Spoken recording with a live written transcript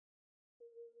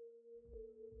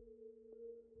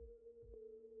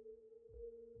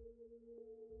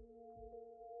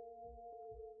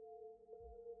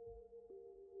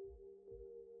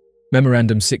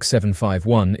Memorandum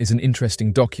 6751 is an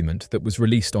interesting document that was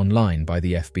released online by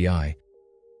the FBI.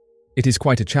 It is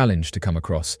quite a challenge to come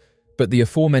across, but the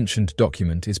aforementioned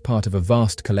document is part of a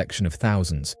vast collection of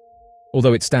thousands,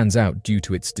 although it stands out due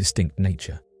to its distinct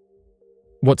nature.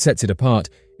 What sets it apart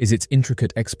is its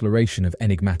intricate exploration of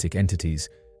enigmatic entities,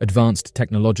 advanced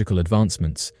technological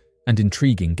advancements, and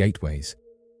intriguing gateways.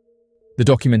 The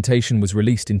documentation was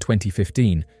released in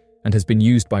 2015 and has been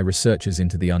used by researchers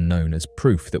into the unknown as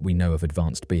proof that we know of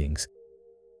advanced beings.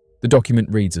 The document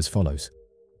reads as follows.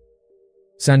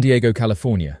 San Diego,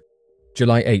 California,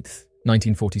 July 8,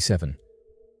 1947.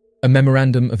 A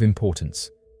memorandum of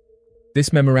importance.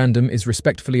 This memorandum is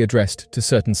respectfully addressed to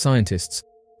certain scientists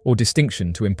or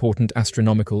distinction to important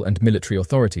astronomical and military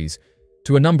authorities,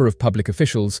 to a number of public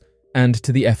officials, and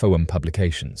to the FOM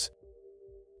publications.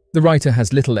 The writer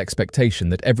has little expectation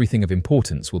that everything of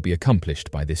importance will be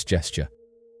accomplished by this gesture.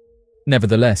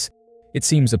 Nevertheless, it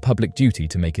seems a public duty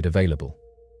to make it available.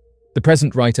 The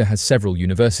present writer has several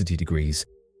university degrees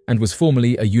and was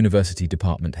formerly a university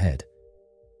department head.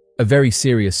 A very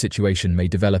serious situation may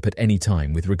develop at any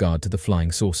time with regard to the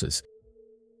flying saucers.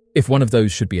 If one of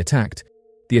those should be attacked,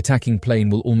 the attacking plane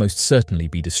will almost certainly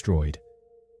be destroyed.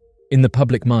 In the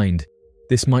public mind,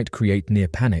 this might create near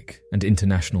panic and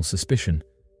international suspicion.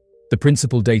 The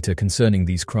principal data concerning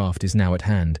these craft is now at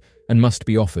hand and must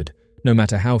be offered, no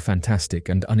matter how fantastic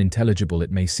and unintelligible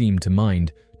it may seem to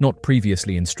mind not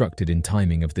previously instructed in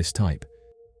timing of this type.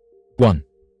 1.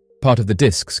 Part of the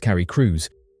discs carry crews,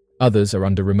 others are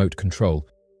under remote control.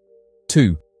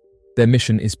 2. Their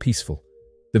mission is peaceful.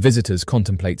 The visitors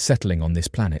contemplate settling on this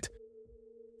planet.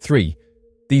 3.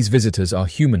 These visitors are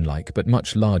human-like but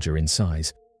much larger in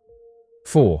size.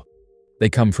 4. They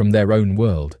come from their own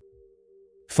world.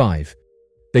 5.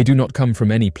 They do not come from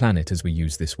any planet as we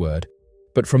use this word,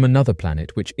 but from another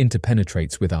planet which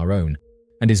interpenetrates with our own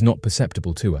and is not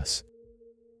perceptible to us.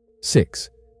 6.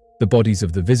 The bodies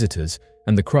of the visitors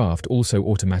and the craft also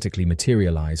automatically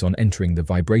materialize on entering the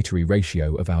vibratory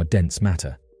ratio of our dense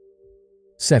matter.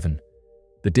 7.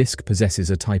 The disk possesses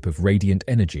a type of radiant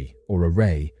energy or a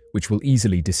ray which will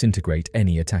easily disintegrate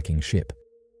any attacking ship.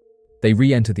 They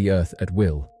re-enter the Earth at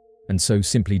will and so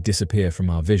simply disappear from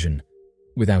our vision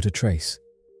without a trace.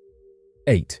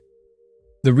 8.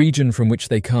 The region from which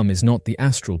they come is not the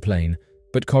astral plane,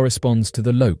 but corresponds to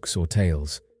the lokes or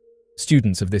tails.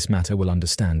 Students of this matter will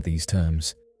understand these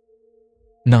terms.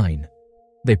 9.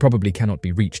 They probably cannot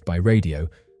be reached by radio,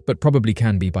 but probably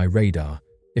can be by radar,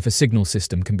 if a signal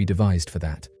system can be devised for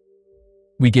that.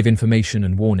 We give information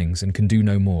and warnings and can do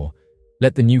no more.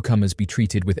 Let the newcomers be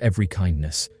treated with every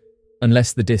kindness.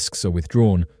 Unless the discs are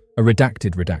withdrawn, a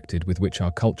redacted with which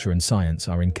our culture and science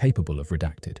are incapable of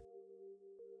redacted.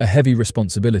 A heavy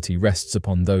responsibility rests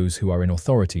upon those who are in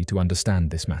authority to understand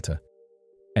this matter."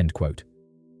 End quote.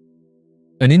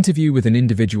 An interview with an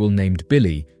individual named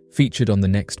Billy featured on the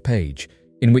next page,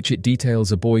 in which it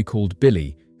details a boy called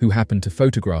Billy who happened to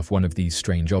photograph one of these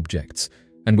strange objects,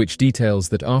 and which details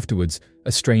that afterwards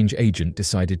a strange agent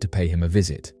decided to pay him a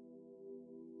visit.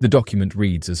 The document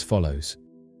reads as follows.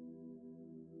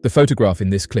 The photograph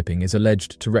in this clipping is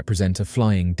alleged to represent a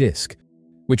flying disc,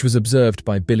 which was observed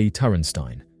by Billy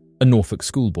Turenstein, a Norfolk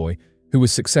schoolboy who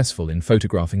was successful in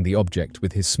photographing the object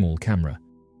with his small camera.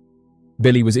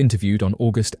 Billy was interviewed on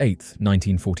August 8,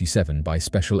 1947 by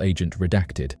Special Agent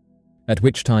Redacted, at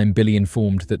which time Billy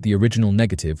informed that the original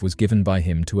negative was given by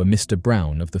him to a Mr.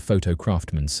 Brown of the Photo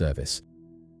Craftsman's Service.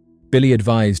 Billy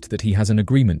advised that he has an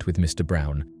agreement with Mr.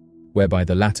 Brown, whereby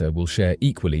the latter will share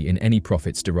equally in any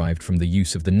profits derived from the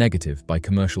use of the negative by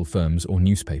commercial firms or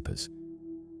newspapers.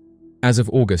 As of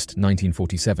August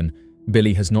 1947,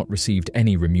 Billy has not received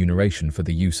any remuneration for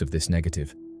the use of this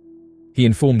negative. He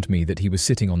informed me that he was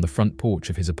sitting on the front porch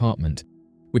of his apartment,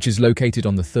 which is located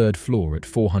on the 3rd floor at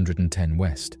 410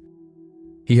 West.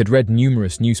 He had read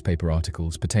numerous newspaper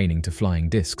articles pertaining to flying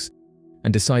discs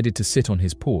and decided to sit on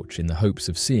his porch in the hopes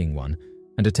of seeing one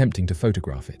and attempting to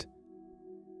photograph it.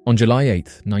 On July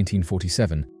 8,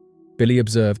 1947, Billy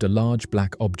observed a large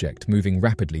black object moving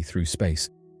rapidly through space,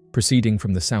 proceeding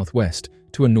from the southwest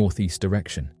to a northeast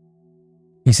direction.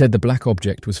 He said the black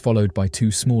object was followed by 2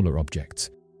 smaller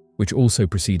objects, which also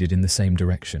proceeded in the same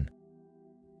direction.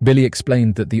 Billy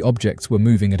explained that the objects were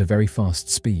moving at a very fast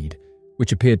speed,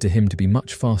 which appeared to him to be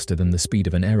much faster than the speed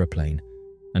of an aeroplane,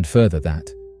 and further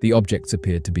that the objects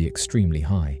appeared to be extremely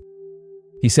high.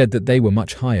 He said that they were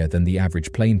much higher than the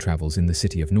average plane travels in the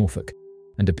city of Norfolk,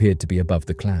 and appeared to be above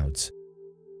the clouds.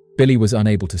 Billy was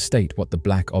unable to state what the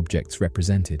black objects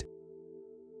represented.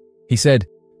 He said,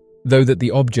 though, that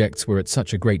the objects were at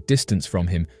such a great distance from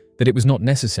him that it was not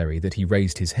necessary that he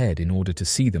raised his head in order to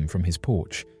see them from his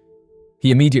porch,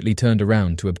 He immediately turned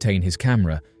around to obtain his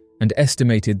camera and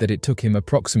estimated that it took him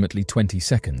approximately 20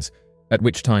 seconds, at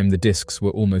which time the discs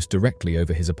were almost directly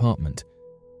over his apartment,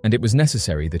 and it was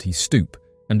necessary that he stoop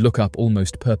and look up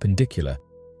almost perpendicular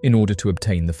in order to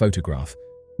obtain the photograph,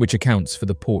 which accounts for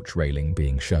the porch railing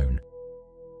being shown.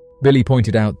 Billy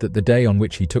pointed out that the day on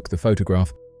which he took the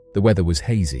photograph, the weather was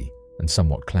hazy and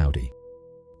somewhat cloudy.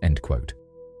 End quote.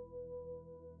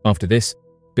 After this,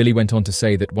 Billy went on to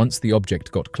say that once the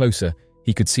object got closer,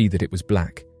 he could see that it was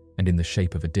black and in the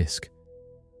shape of a disc.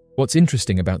 What's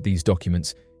interesting about these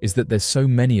documents is that there's so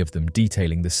many of them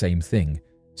detailing the same thing,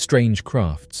 strange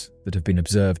crafts that have been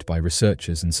observed by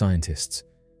researchers and scientists.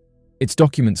 It's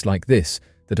documents like this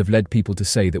that have led people to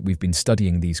say that we've been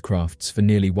studying these crafts for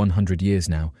nearly 100 years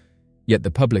now, yet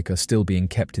the public are still being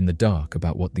kept in the dark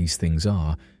about what these things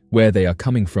are, where they are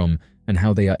coming from, and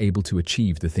how they are able to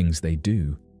achieve the things they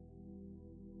do.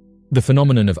 The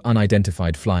phenomenon of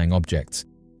unidentified flying objects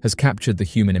has captured the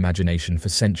human imagination for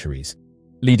centuries,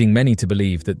 leading many to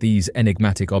believe that these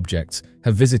enigmatic objects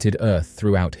have visited Earth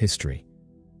throughout history.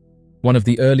 One of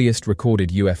the earliest recorded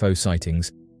UFO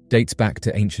sightings dates back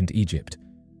to ancient Egypt,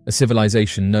 a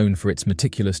civilization known for its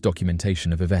meticulous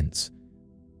documentation of events.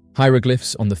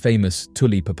 Hieroglyphs on the famous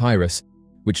Tuli papyrus,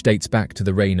 which dates back to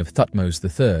the reign of Thutmose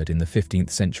III in the 15th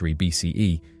century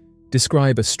BCE,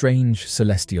 describe a strange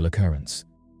celestial occurrence.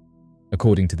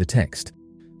 According to the text,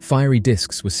 fiery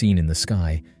discs were seen in the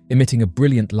sky, emitting a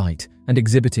brilliant light and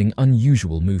exhibiting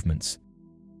unusual movements.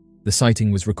 The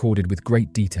sighting was recorded with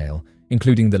great detail,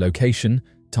 including the location,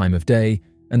 time of day,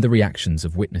 and the reactions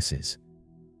of witnesses.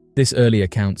 This early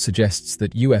account suggests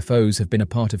that UFOs have been a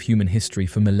part of human history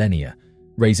for millennia,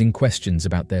 raising questions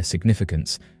about their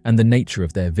significance and the nature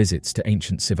of their visits to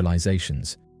ancient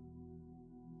civilizations.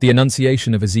 The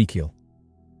Annunciation of Ezekiel.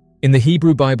 In the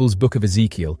Hebrew Bible's Book of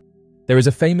Ezekiel, there is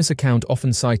a famous account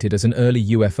often cited as an early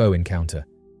UFO encounter.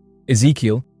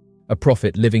 Ezekiel, a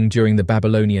prophet living during the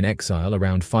Babylonian exile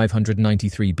around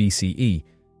 593 BCE,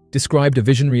 described a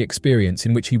visionary experience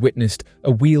in which he witnessed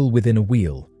a wheel within a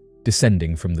wheel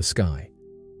descending from the sky.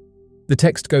 The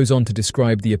text goes on to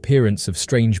describe the appearance of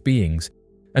strange beings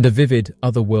and a vivid,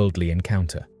 otherworldly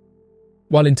encounter.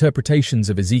 While interpretations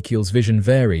of Ezekiel's vision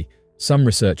vary, some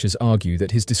researchers argue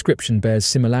that his description bears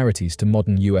similarities to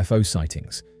modern UFO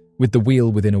sightings, with the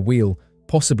wheel within a wheel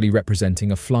possibly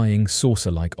representing a flying,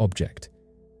 saucer-like object.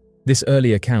 This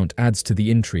early account adds to the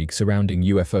intrigue surrounding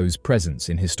UFOs' presence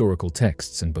in historical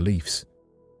texts and beliefs.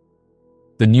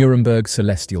 The Nuremberg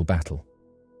Celestial Battle.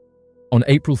 On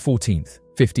April 14,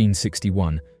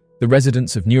 1561, the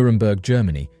residents of Nuremberg,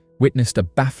 Germany, witnessed a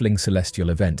baffling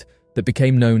celestial event that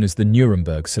became known as the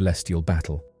Nuremberg Celestial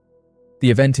Battle. The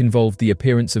event involved the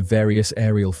appearance of various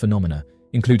aerial phenomena,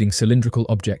 including cylindrical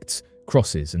objects,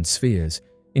 crosses, and spheres,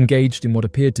 engaged in what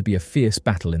appeared to be a fierce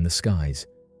battle in the skies.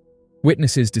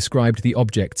 Witnesses described the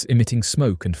objects emitting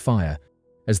smoke and fire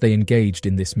as they engaged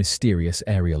in this mysterious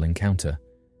aerial encounter.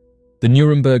 The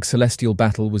Nuremberg Celestial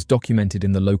Battle was documented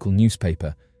in the local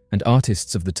newspaper, and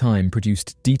artists of the time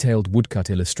produced detailed woodcut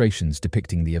illustrations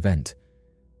depicting the event.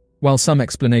 While some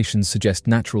explanations suggest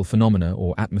natural phenomena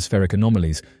or atmospheric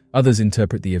anomalies, others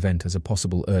interpret the event as a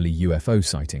possible early UFO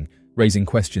sighting, raising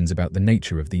questions about the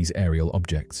nature of these aerial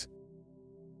objects.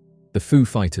 The Foo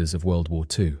Fighters of World War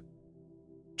II.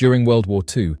 During World War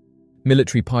II,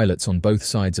 military pilots on both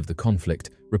sides of the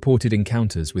conflict reported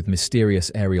encounters with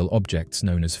mysterious aerial objects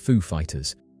known as Foo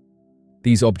Fighters.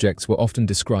 These objects were often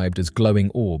described as glowing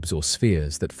orbs or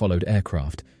spheres that followed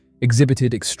aircraft,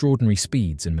 exhibited extraordinary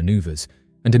speeds and maneuvers,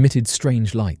 and emitted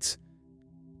strange lights.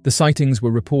 The sightings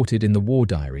were reported in the war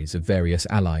diaries of various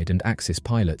Allied and Axis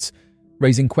pilots,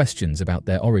 raising questions about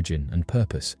their origin and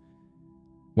purpose.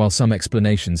 While some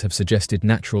explanations have suggested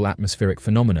natural atmospheric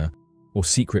phenomena or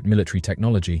secret military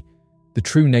technology, the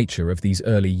true nature of these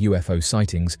early UFO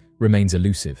sightings remains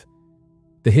elusive.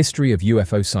 The history of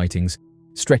UFO sightings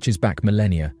stretches back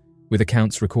millennia, with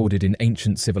accounts recorded in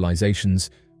ancient civilizations,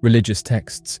 religious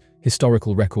texts,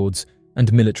 historical records,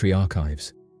 and military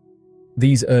archives.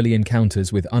 These early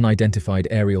encounters with unidentified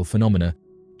aerial phenomena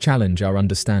challenge our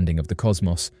understanding of the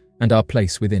cosmos and our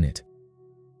place within it.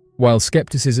 While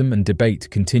skepticism and debate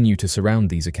continue to surround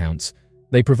these accounts,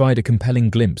 they provide a compelling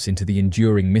glimpse into the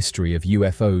enduring mystery of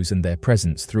UFOs and their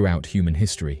presence throughout human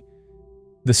history.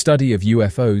 The study of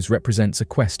UFOs represents a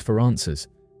quest for answers,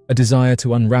 a desire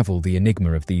to unravel the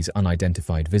enigma of these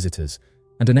unidentified visitors,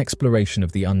 and an exploration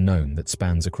of the unknown that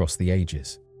spans across the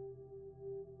ages.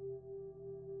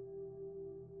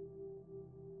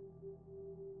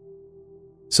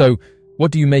 So,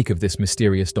 what do you make of this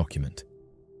mysterious document?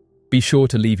 Be sure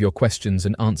to leave your questions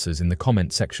and answers in the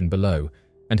comment section below,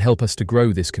 and help us to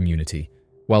grow this community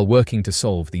while working to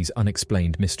solve these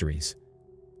unexplained mysteries.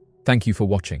 Thank you for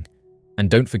watching, and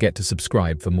don't forget to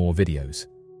subscribe for more videos.